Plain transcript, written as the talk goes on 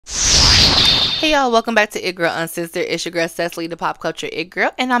Hey y'all, welcome back to It Girl Uncensored. It's your girl Cecily, the pop culture It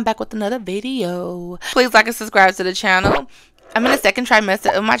Girl, and I'm back with another video. Please like and subscribe to the channel. I'm in the second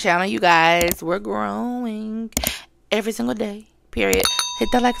trimester of my channel, you guys. We're growing every single day, period. Hit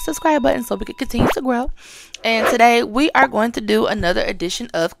that like and subscribe button so we can continue to grow. And today we are going to do another edition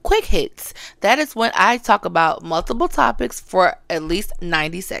of Quick Hits. That is when I talk about multiple topics for at least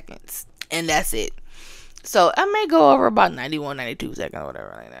 90 seconds. And that's it. So I may go over about 91, 92 seconds or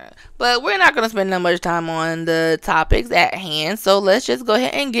whatever like that. But we're not going to spend that much time on the topics at hand. So let's just go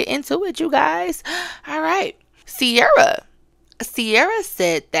ahead and get into it, you guys. All right. Ciara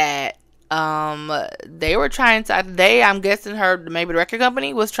said that they were trying to, I'm guessing maybe the record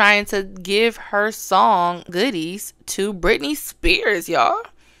company was trying to give her song Goodies to Britney Spears, y'all.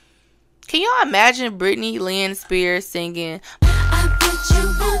 Can y'all imagine Britney Lynn Spears singing I bet you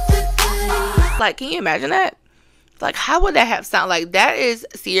want the goodies? Like, can you imagine that? Like, how would that have sound? Like, that is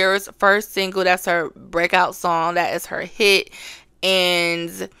Ciara's first single. That's her breakout song. That is her hit.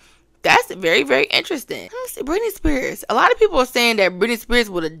 And that's very, very interesting. Let me see, Britney Spears. A lot of people are saying that Britney Spears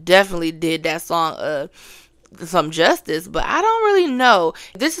would have definitely did that song some justice. But I don't really know.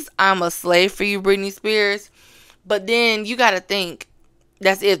 This is I'm a Slave for You, Britney Spears. But then you got to think.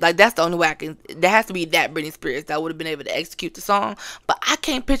 That's it. Like, that's the only way I can. There has to be that Britney Spears that would have been able to execute the song. But I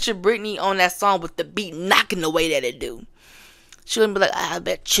can't picture Britney on that song with the beat knocking the way that it do. She wouldn't be like, I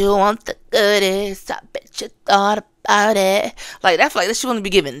bet you want the goodies. I bet you thought about it. Like, that's like, she wouldn't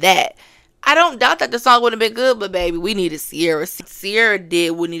be giving that. I don't doubt that the song would have been good, but baby, we needed Ciara. Ciara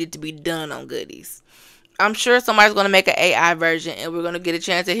did what needed to be done on Goodies. I'm sure somebody's going to make an AI version and we're going to get a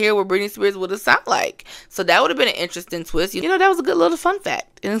chance to hear what Britney Spears would have sound like. So that would have been an interesting twist. You know, that was a good little fun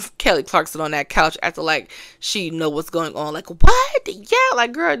fact. And Kelly Clarkson on that couch acting like she know what's going on. Like, what? Yeah,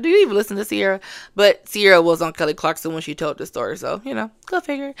 like, girl, do you even listen to Ciara? But Ciara was on Kelly Clarkson when she told the story. So, you know, go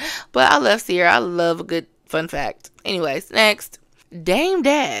figure. But I love Ciara. I love a good fun fact. Anyways, next. Dame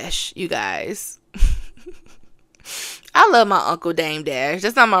Dash, you guys. I love my uncle Dame Dash.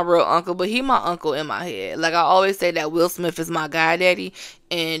 That's not my real uncle, but he my uncle in my head. Like I always say that Will Smith is my guy daddy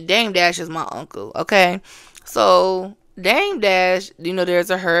and Dame Dash is my uncle, okay? So Dame Dash, you know, there's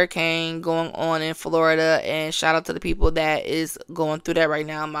a hurricane going on in Florida, and shout out to the people that is going through that right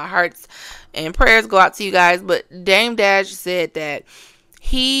now. My hearts and prayers go out to you guys. But Dame Dash said that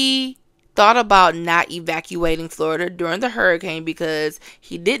he thought about not evacuating Florida during the hurricane because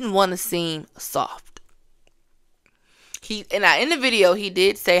he didn't want to seem soft. In the video, he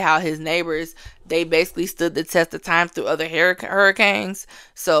did say how his neighbors, they basically stood the test of time through other hurricanes.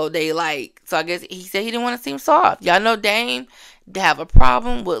 So I guess he said he didn't want to seem soft. Y'all know Dame have a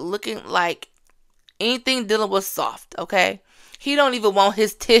problem with looking like anything dealing with soft, okay? He don't even want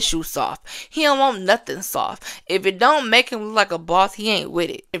his tissue soft. He don't want nothing soft. If it don't make him look like a boss, he ain't with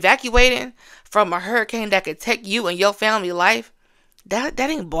it. Evacuating from a hurricane that could take you and your family life, that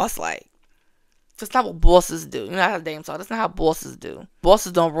ain't boss-like. That's not what bosses do. You know how Dame talk. That's not how bosses do.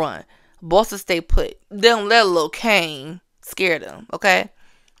 Bosses don't run. Bosses stay put. They don't let a little cane scare them, okay?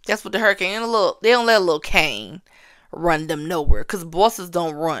 That's what the hurricane, they don't let a little cane run them nowhere. Because bosses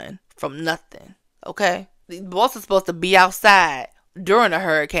don't run from nothing, okay? The boss is supposed to be outside during a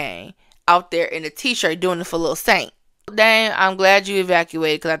hurricane, out there in a t-shirt doing it for little Saint. Dame, I'm glad you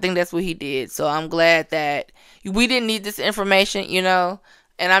evacuated because I think that's what he did. So I'm glad that we didn't need this information, you know?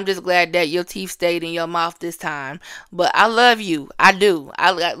 And I'm just glad that your teeth stayed in your mouth this time. But I love you. I do.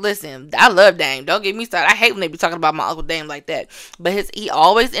 Listen, I love Dame. Don't get me started. I hate when they be talking about my Uncle Dame like that. But he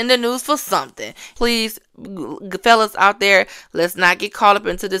always in the news for something. Please, fellas out there, let's not get caught up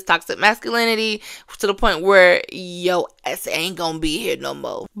into this toxic masculinity to the point where yo ass ain't gonna be here no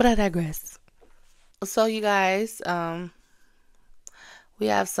more. But I digress. So you guys, we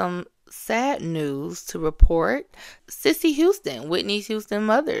have some sad news to report. Cissy Houston, Whitney Houston's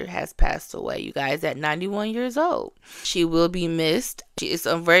mother, has passed away, you guys, at 91 years old. She will be missed. It's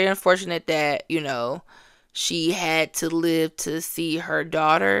very unfortunate that, you know, she had to live to see her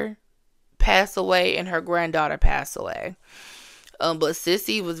daughter pass away and her granddaughter pass away. But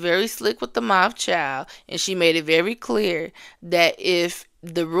Cissy was very slick with the mouth, child, and she made it very clear that if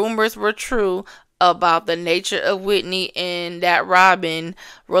the rumors were true about the nature of Whitney and that Robin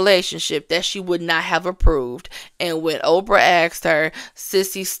relationship, that she would not have approved. And when Oprah asked her,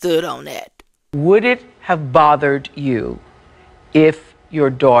 Cissy stood on that. Would it have bothered you if your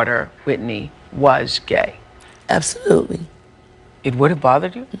daughter, Whitney, was gay? Absolutely. It would have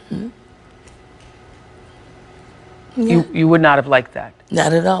bothered you? Mm-hmm. Yeah. You would not have liked that?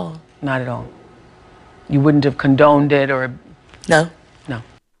 Not at all. Not at all. You wouldn't have condoned it or... No. No.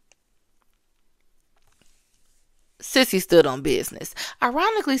 Sissy stood on business.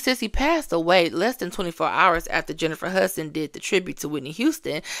 Ironically, Sissy passed away less than 24 hours after Jennifer Hudson did the tribute to Whitney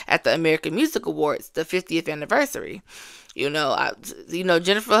Houston at the American Music Awards, the 50th anniversary.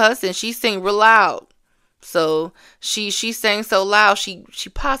 Jennifer Hudson, she sang real loud. So she sang so loud she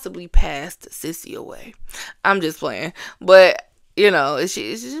possibly passed Sissy away. I'm just playing, but it's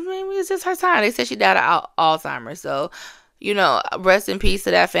just her time. They said she died of Alzheimer's. So rest in peace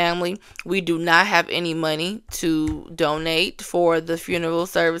to that family. We do not have any money to donate for the funeral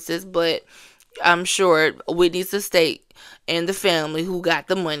services, but I'm sure Whitney's estate and the family who got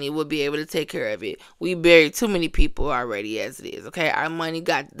the money will be able to take care of it. We buried too many people already as it is, okay?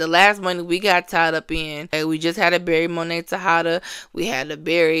 The last money we got tied up in. We just had to bury Monet Tejada. We had to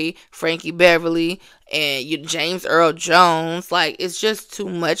bury Frankie Beverly and James Earl Jones. Like, it's just too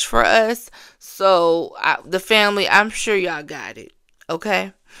much for us. So, the family, I'm sure y'all got it,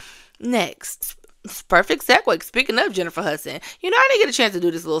 okay? Next. Perfect segue. Speaking of Jennifer Hudson, I didn't get a chance to do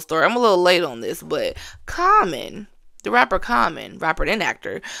this little story. I'm a little late on this, but Common, the rapper Common, rapper and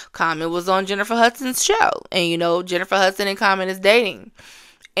actor, Common was on Jennifer Hudson's show. And, Jennifer Hudson and Common is dating.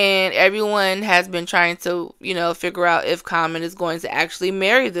 And everyone has been trying to, figure out if Common is going to actually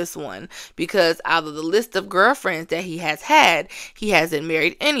marry this one. Because out of the list of girlfriends that he has had, he hasn't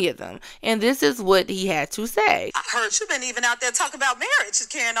married any of them. And this is what he had to say. I heard you've been even out there talking about marriage,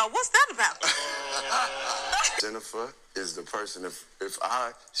 Karen. What's that about? Jennifer is the person, if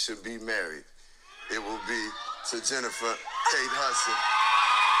I should be married, it will be to Jennifer Kate Hudson.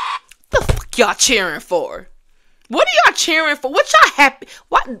 The fuck y'all cheering for? What are y'all cheering for? What y'all happy?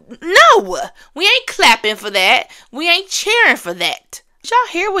 What? No, we ain't clapping for that. We ain't cheering for that. Did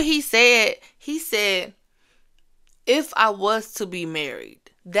y'all hear what he said? He said, if I was to be married,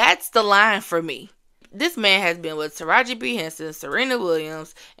 that's the line for me. This man has been with Taraji P. Henson, Serena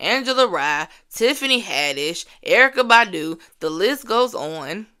Williams, Angela Rye, Tiffany Haddish, Erykah Badu. The list goes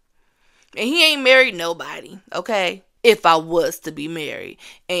on. And he ain't married nobody, okay? If I was to be married.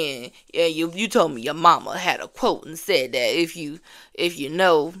 And you told me your mama had a quote and said that if you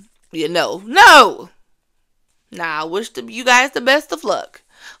know, you know. No! Nah, I wish you guys the best of luck.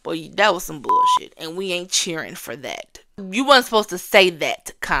 But that was some bullshit. And we ain't cheering for that. You weren't supposed to say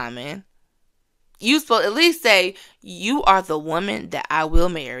that, Common. You supposed to at least say, you are the woman that I will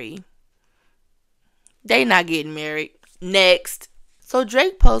marry. They not getting married. Next. So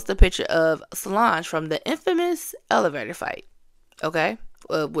Drake posted a picture of Solange from the infamous elevator fight, okay,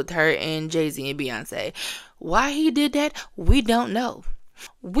 with her and Jay-Z and Beyonce. Why he did that, we don't know.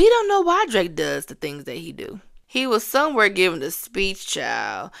 We don't know why Drake does the things that he do. He was somewhere giving a speech,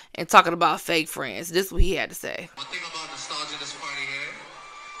 child, and talking about fake friends. This is what he had to say. One thing about nostalgia this party here,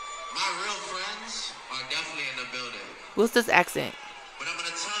 my real friends are definitely in the building. What's this accent? But I'm going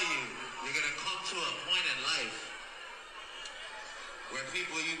to tell you, you're going to come to a point in life where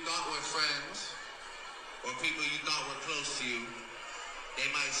people you thought were friends or people you thought were close to you, they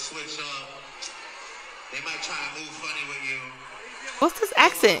might switch up. They might try to move funny with you. What's this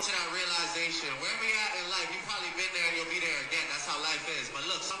accent? To that realization, wherever you're at in life, you've probably been there and you'll be there again. That's how life is. But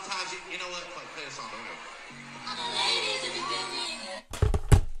look, sometimes, you know what? Play this song.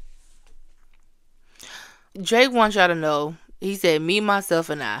 Drake wants y'all to know, he said, me, myself,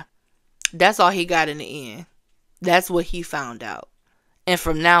 and I. That's all he got in the end. That's what he found out. And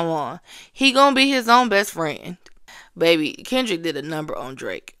from now on, he gonna be his own best friend. Baby, Kendrick did a number on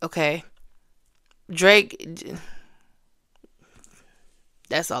Drake, okay? Drake,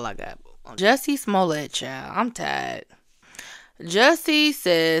 that's all I got. Jussie Smollett, child, I'm tired. Jussie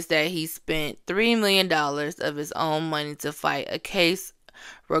says that he spent $3 million of his own money to fight a case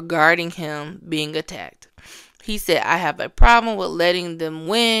regarding him being attacked. He said, I have a problem with letting them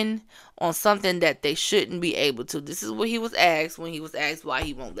win on something that they shouldn't be able to. This is what he was asked when he was asked why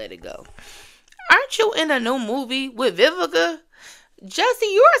he won't let it go. Aren't you in a new movie with Vivica? Jussie,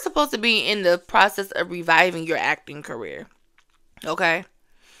 you are supposed to be in the process of reviving your acting career. Okay?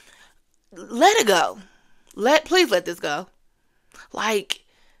 Let it go. Please let this go. Like,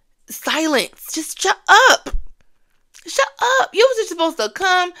 silence. Just shut up. Shut up. You was just supposed to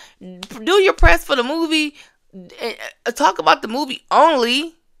come, do your press for the movie, talk about the movie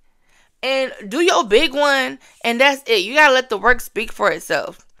only, and do your big one, and that's it. You gotta let the work speak for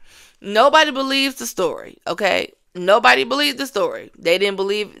itself. Nobody believes the story, okay? Nobody believed the story. They didn't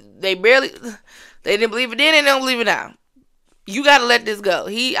believe it then, and they don't believe it now. You gotta let this go.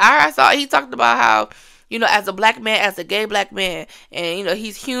 I saw he talked about how, as a black man, as a gay black man, and,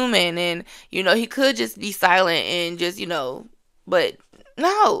 he's human, and, he could just be silent and just, but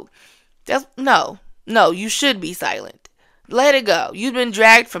no. No, you should be silent. Let it go. You've been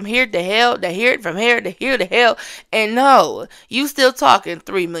dragged from here to hell, to here, from here to hell. And no, you still talking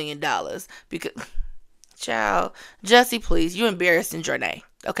 $3 million. Because, child, Jesse, please, you embarrassing Journey.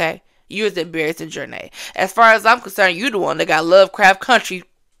 Okay? You was embarrassing Journey. As far as I'm concerned, you the one that got Lovecraft Country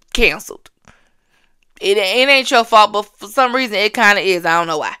canceled. It ain't your fault, but for some reason it kind of is. I don't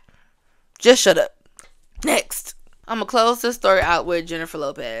know why. Just shut up. Next. I'm going to close this story out with Jennifer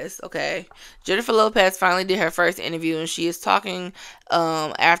Lopez, okay? Jennifer Lopez finally did her first interview, and she is talking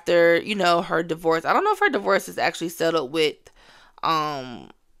after, you know, her divorce. I don't know if her divorce is actually settled with Ben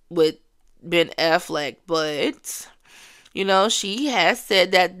Affleck, but, you know, she has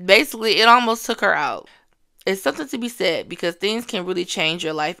said that basically it almost took her out. It's something to be said, because things can really change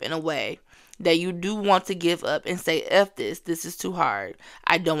your life in a way that you do want to give up and say, F this is too hard.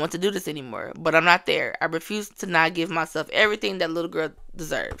 I don't want to do this anymore. But I'm not there. I refuse to not give myself everything that little girl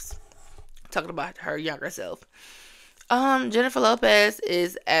deserves. Talking about her younger self. Jennifer Lopez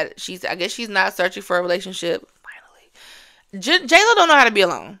I guess she's not searching for a relationship. Finally. J-Lo don't know how to be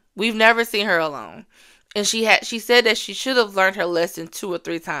alone. We've never seen her alone. And she said that she should have learned her lesson 2 or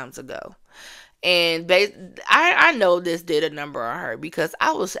 3 times ago. And I know this did a number on her, because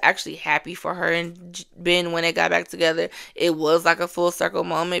I was actually happy for her and Ben when they got back together. It was like a full circle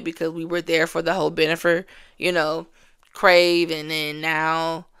moment, because we were there for the whole Bennifer, you know, crave, and then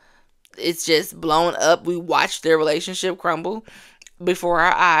now it's just blown up. We watched their relationship crumble before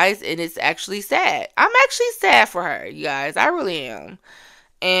our eyes, and it's actually sad. I'm actually sad for her, you guys. I really am.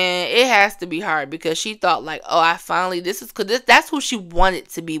 And it has to be hard, because she thought like, oh, I finally, that's who she wanted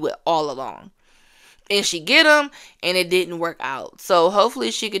to be with all along. And she get him, and it didn't work out. So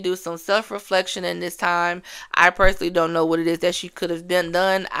hopefully she could do some self-reflection in this time. I personally don't know what it is that she could have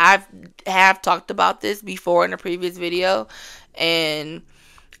done. I have talked about this before in a previous video, and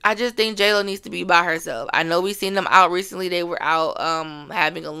I just think J-Lo needs to be by herself. I know we seen them out recently. They were out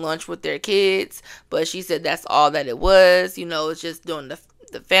having a lunch with their kids, but she said that's all that it was. You know, it's just doing the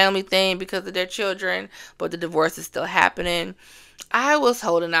family thing because of their children, but the divorce is still happening. I was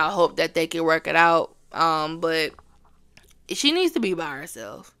holding out hope that they could work it out. But she needs to be by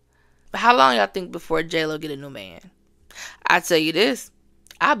herself. But how long y'all think before J-Lo get a new man? I tell you this,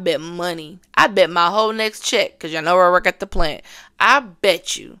 I bet my whole next check, because y'all know where I work at the plant, I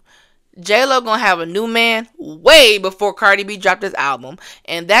bet you J-Lo gonna have a new man way before Cardi B dropped this album.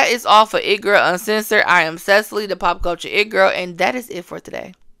 And that is all for It Girl Uncensored. I am Cecily, the pop culture It Girl, and that is it for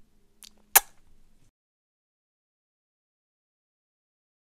today.